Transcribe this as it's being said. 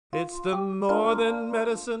It's the More Than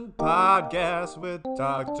Medicine podcast with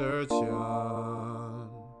Dr. Chun.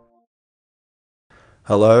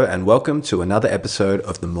 Hello, and welcome to another episode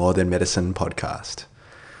of the More Than Medicine podcast.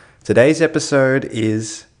 Today's episode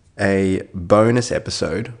is a bonus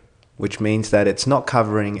episode, which means that it's not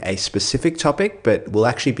covering a specific topic, but will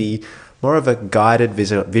actually be more of a guided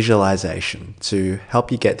visualization to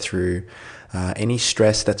help you get through any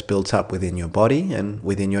stress that's built up within your body and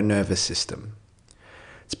within your nervous system.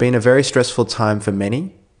 It's been a very stressful time for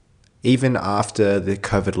many. Even after the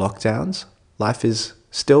COVID lockdowns, life is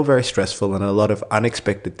still very stressful and a lot of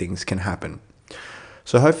unexpected things can happen.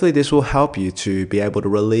 So hopefully this will help you to be able to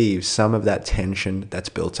relieve some of that tension that's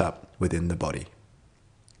built up within the body.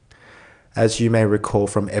 As you may recall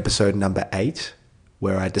from episode number 8,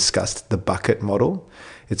 where I discussed the bucket model,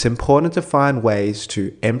 it's important to find ways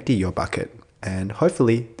to empty your bucket, and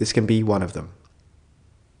hopefully this can be one of them.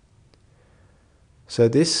 So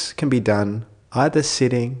this can be done either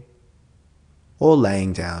sitting or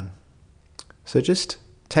laying down. So just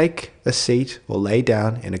take a seat or lay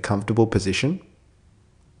down in a comfortable position.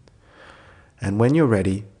 And when you're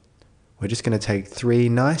ready, we're just going to take 3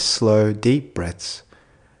 nice, slow, deep breaths,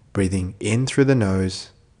 breathing in through the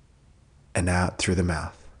nose and out through the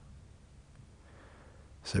mouth.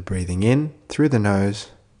 So breathing in through the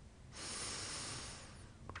nose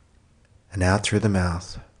and out through the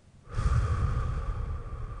mouth.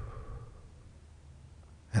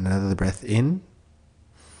 Another breath in.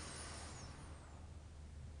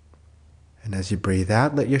 And as you breathe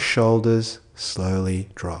out, let your shoulders slowly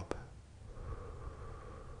drop.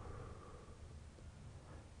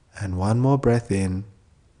 And one more breath in.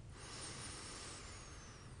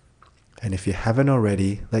 And if you haven't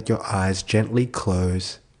already, let your eyes gently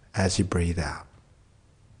close as you breathe out.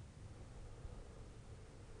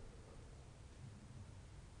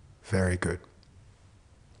 Very good.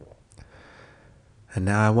 And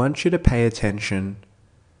now I want you to pay attention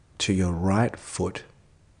to your right foot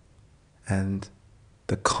and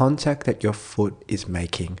the contact that your foot is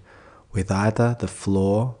making with either the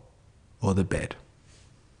floor or the bed.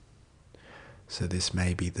 So this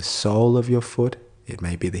may be the sole of your foot, it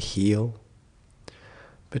may be the heel,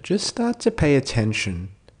 but just start to pay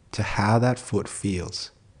attention to how that foot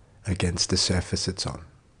feels against the surface it's on.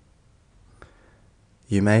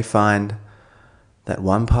 You may find that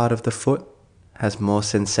one part of the foot has more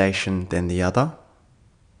sensation than the other.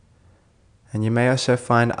 And you may also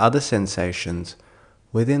find other sensations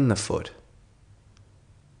within the foot.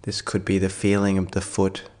 This could be the feeling of the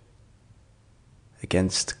foot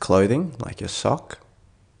against clothing, like your sock,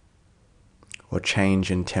 or change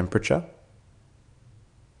in temperature,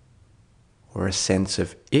 or a sense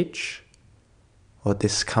of itch, or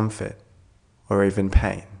discomfort, or even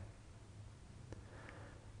pain.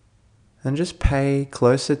 And just pay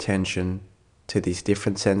close attention to these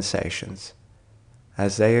different sensations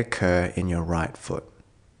as they occur in your right foot.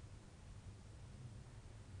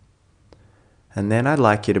 And then I'd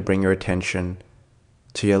like you to bring your attention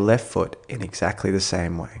to your left foot in exactly the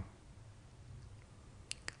same way.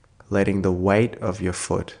 Letting the weight of your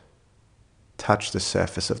foot touch the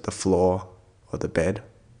surface of the floor or the bed,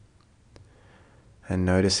 and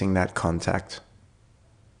noticing that contact,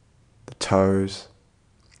 the toes,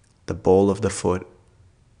 the ball of the foot,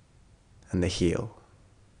 and the heel.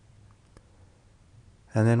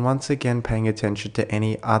 And then once again paying attention to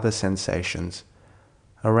any other sensations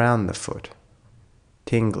around the foot,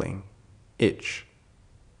 tingling, itch.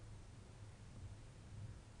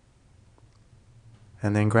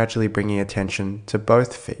 And then gradually bringing attention to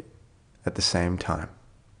both feet at the same time.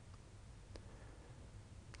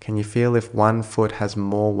 Can you feel if one foot has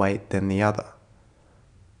more weight than the other,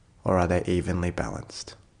 or are they evenly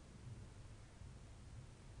balanced?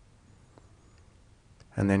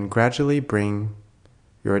 And then gradually bring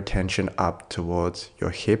your attention up towards your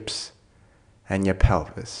hips and your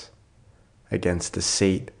pelvis against the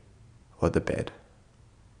seat or the bed.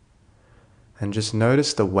 And just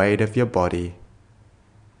notice the weight of your body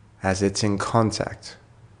as it's in contact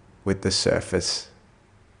with the surface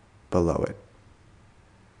below it.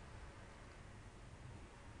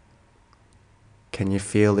 Can you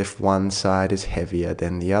feel if one side is heavier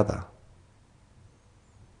than the other?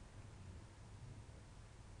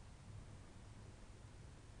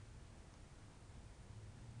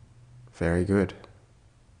 Very good.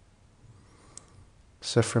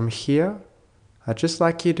 So from here, I'd just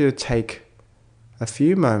like you to take a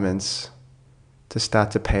few moments to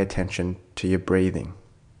start to pay attention to your breathing.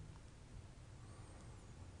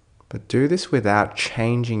 But do this without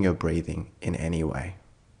changing your breathing in any way.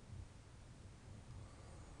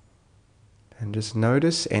 And just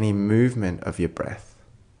notice any movement of your breath.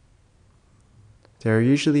 there are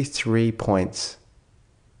usually 3 points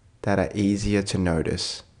that are easier to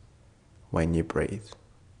notice when you breathe.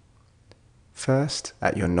 First,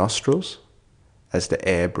 at your nostrils, as the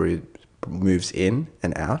air moves in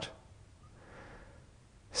and out.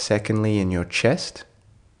 Secondly, in your chest,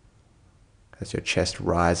 as your chest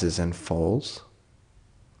rises and falls.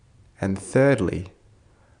 And thirdly,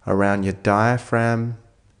 around your diaphragm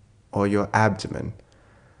or your abdomen.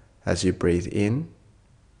 As you breathe in,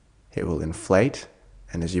 it will inflate,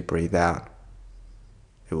 and as you breathe out,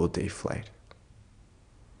 it will deflate.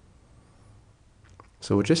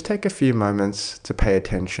 So we'll just take a few moments to pay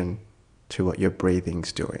attention to what your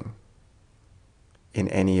breathing's doing in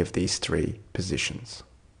any of these 3 positions: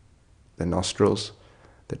 the nostrils,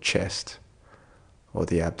 the chest, or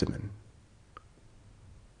the abdomen.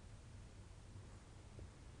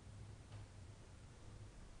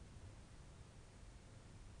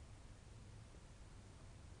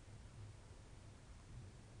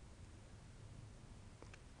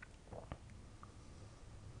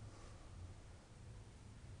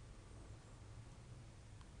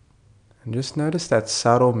 And just notice that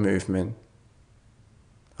subtle movement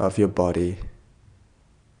of your body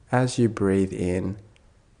as you breathe in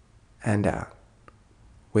and out,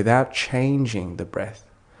 without changing the breath,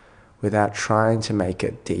 without trying to make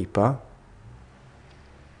it deeper,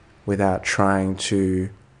 without trying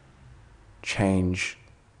to change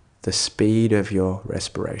the speed of your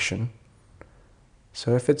respiration.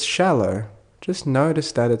 So if it's shallow, just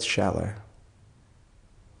notice that it's shallow.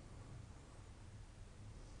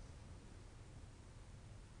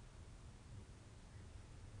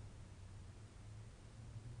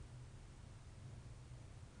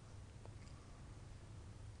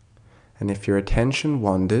 And if your attention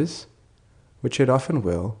wanders, which it often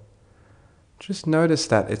will, just notice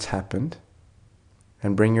that it's happened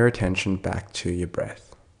and bring your attention back to your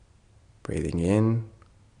breath. Breathing in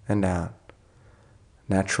and out,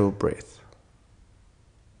 natural breath.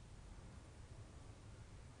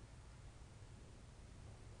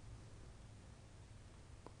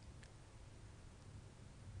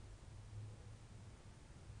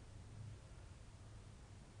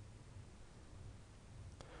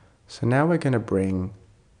 So now we're going to bring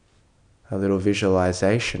a little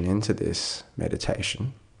visualization into this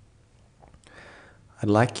meditation. I'd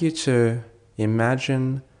like you to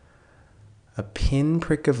imagine a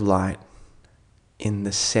pinprick of light in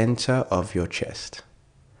the center of your chest.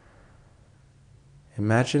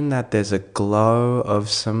 Imagine that there's a glow of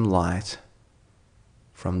some light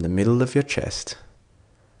from the middle of your chest,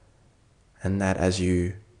 and that as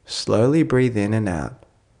you slowly breathe in and out,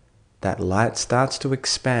 that light starts to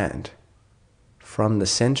expand from the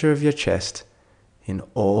center of your chest in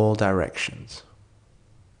all directions.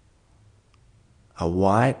 A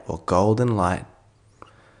white or golden light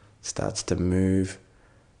starts to move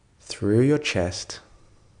through your chest,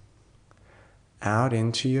 out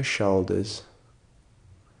into your shoulders,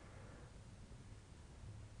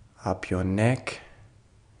 up your neck,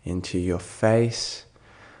 into your face,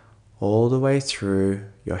 all the way through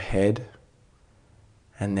your head,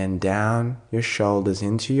 and then down your shoulders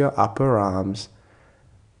into your upper arms,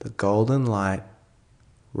 the golden light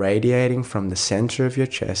radiating from the center of your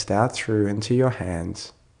chest out through into your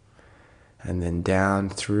hands, and then down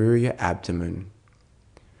through your abdomen,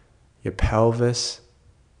 your pelvis,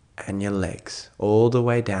 and your legs, all the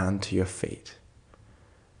way down to your feet.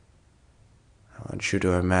 I want you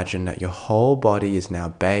to imagine that your whole body is now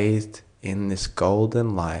bathed in this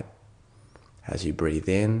golden light as you breathe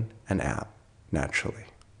in and out naturally.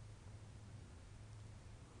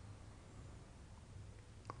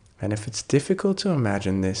 And if it's difficult to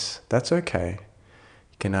imagine this, that's okay.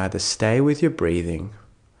 You can either stay with your breathing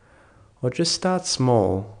or just start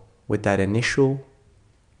small with that initial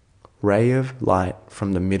ray of light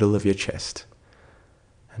from the middle of your chest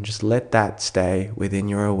and just let that stay within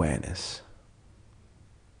your awareness.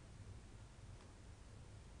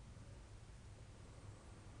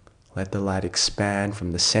 Let the light expand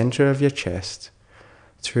from the center of your chest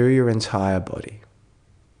through your entire body.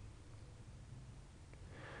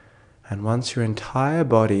 And once your entire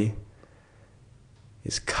body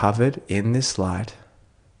is covered in this light,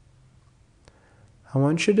 I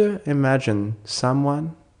want you to imagine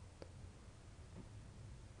someone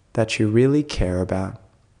that you really care about,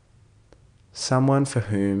 someone for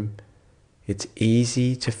whom it's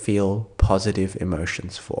easy to feel positive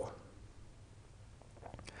emotions for.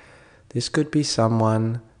 This could be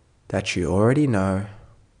someone that you already know,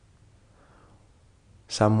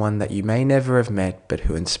 someone that you may never have met but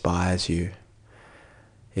who inspires you.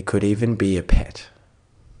 It could even be a pet.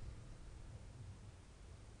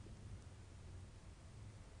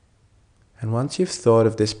 And once you've thought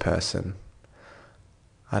of this person,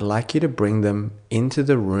 I'd like you to bring them into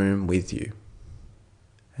the room with you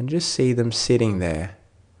and just see them sitting there,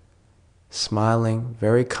 smiling,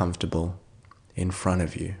 very comfortable in front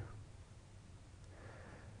of you.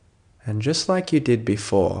 And just like you did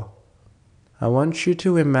before, I want you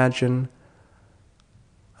to imagine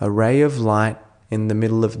a ray of light in the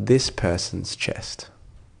middle of this person's chest.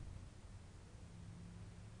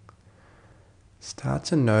 Start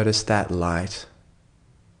to notice that light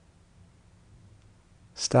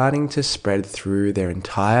starting to spread through their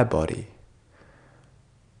entire body,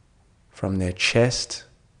 from their chest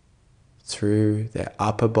through their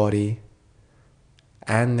upper body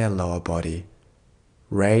and their lower body,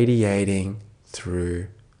 radiating through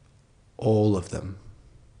all of them.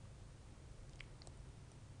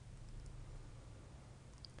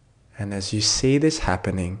 And as you see this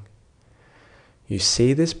happening, you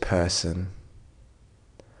see this person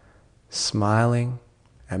smiling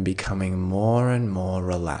and becoming more and more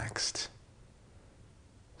relaxed.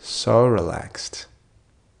 So relaxed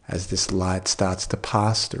as this light starts to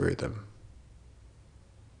pass through them.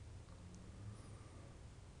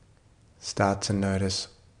 Start to notice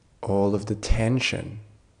all of the tension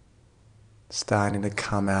starting to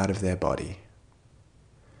come out of their body.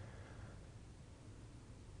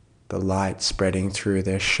 The light spreading through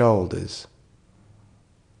their shoulders,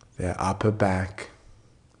 their upper back,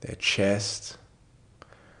 their chest,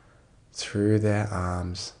 through their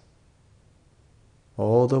arms,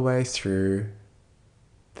 all the way through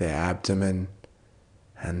their abdomen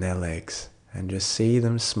and their legs, and just see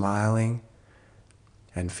them smiling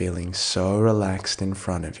and feeling so relaxed in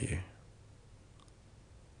front of you.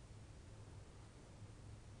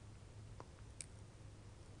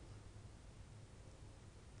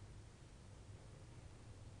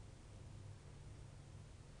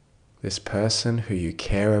 This person who you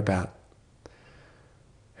care about,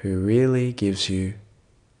 who really gives you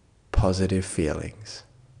positive feelings.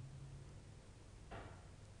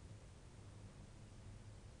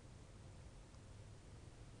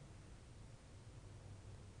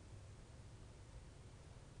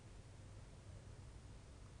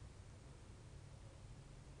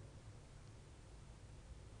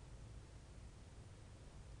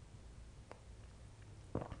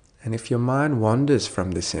 And if your mind wanders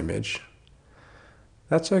from this image,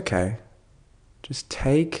 that's okay. Just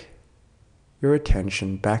take your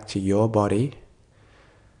attention back to your body,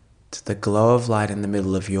 to the glow of light in the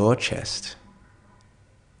middle of your chest,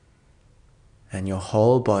 and your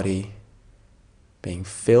whole body being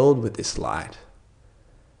filled with this light,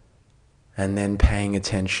 and then paying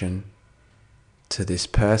attention to this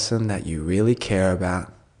person that you really care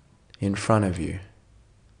about in front of you.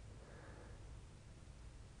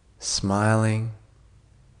 Smiling,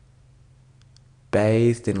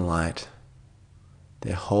 bathed in light,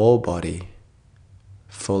 their whole body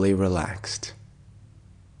fully relaxed,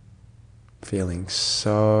 feeling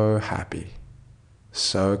so happy,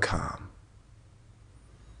 so calm.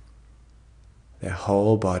 Their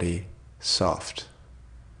whole body soft,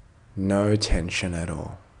 no tension at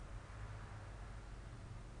all.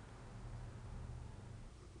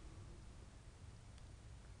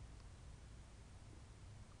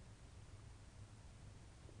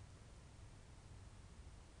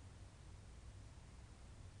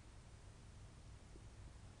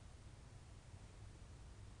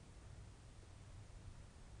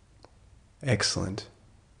 Excellent.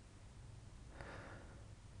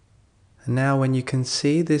 And now when you can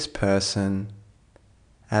see this person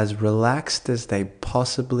as relaxed as they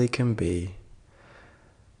possibly can be,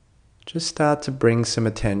 just start to bring some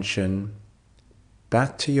attention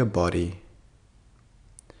back to your body,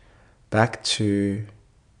 back to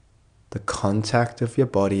the contact of your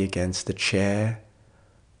body against the chair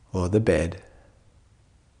or the bed.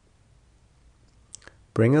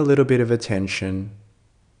 Bring a little bit of attention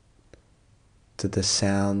to the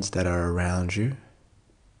sounds that are around you,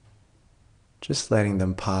 just letting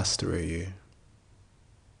them pass through you.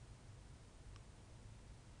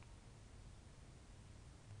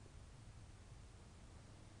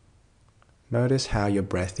 Notice how your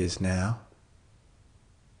breath is now.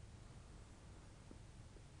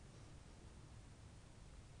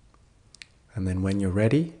 And then when you're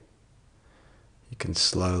ready, you can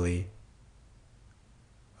slowly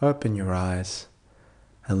open your eyes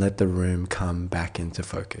and let the room come back into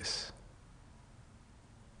focus.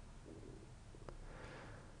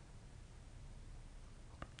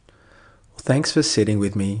 Well, thanks for sitting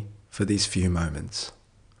with me for these few moments.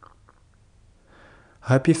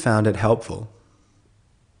 I hope you found it helpful.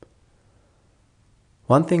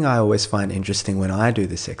 One thing I always find interesting when I do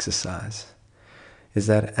this exercise is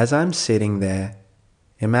that as I'm sitting there,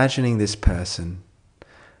 imagining this person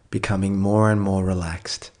becoming more and more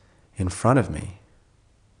relaxed in front of me,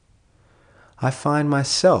 I find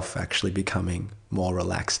myself actually becoming more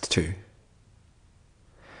relaxed too.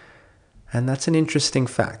 And that's an interesting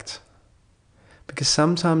fact, because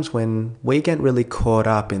sometimes when we get really caught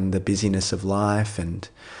up in the busyness of life and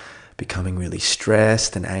becoming really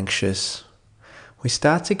stressed and anxious, we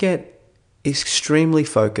start to get extremely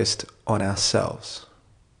focused on ourselves.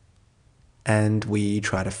 And we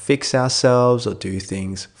try to fix ourselves or do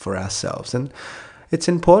things for ourselves. And it's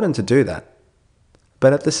important to do that.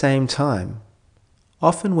 But at the same time,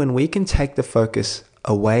 often when we can take the focus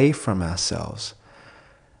away from ourselves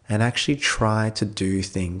and actually try to do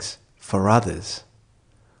things for others,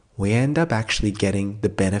 we end up actually getting the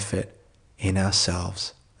benefit in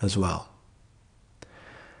ourselves as well.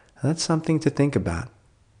 And that's something to think about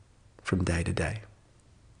from day to day.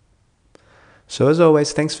 So as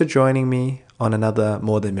always, thanks for joining me on another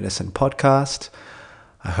More Than Medicine podcast.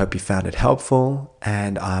 I hope you found it helpful,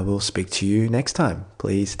 and I will speak to you next time.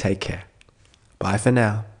 Please take care. Bye for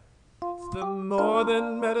now. It's the More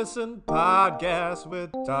Than Medicine podcast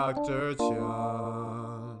with Dr. Chung.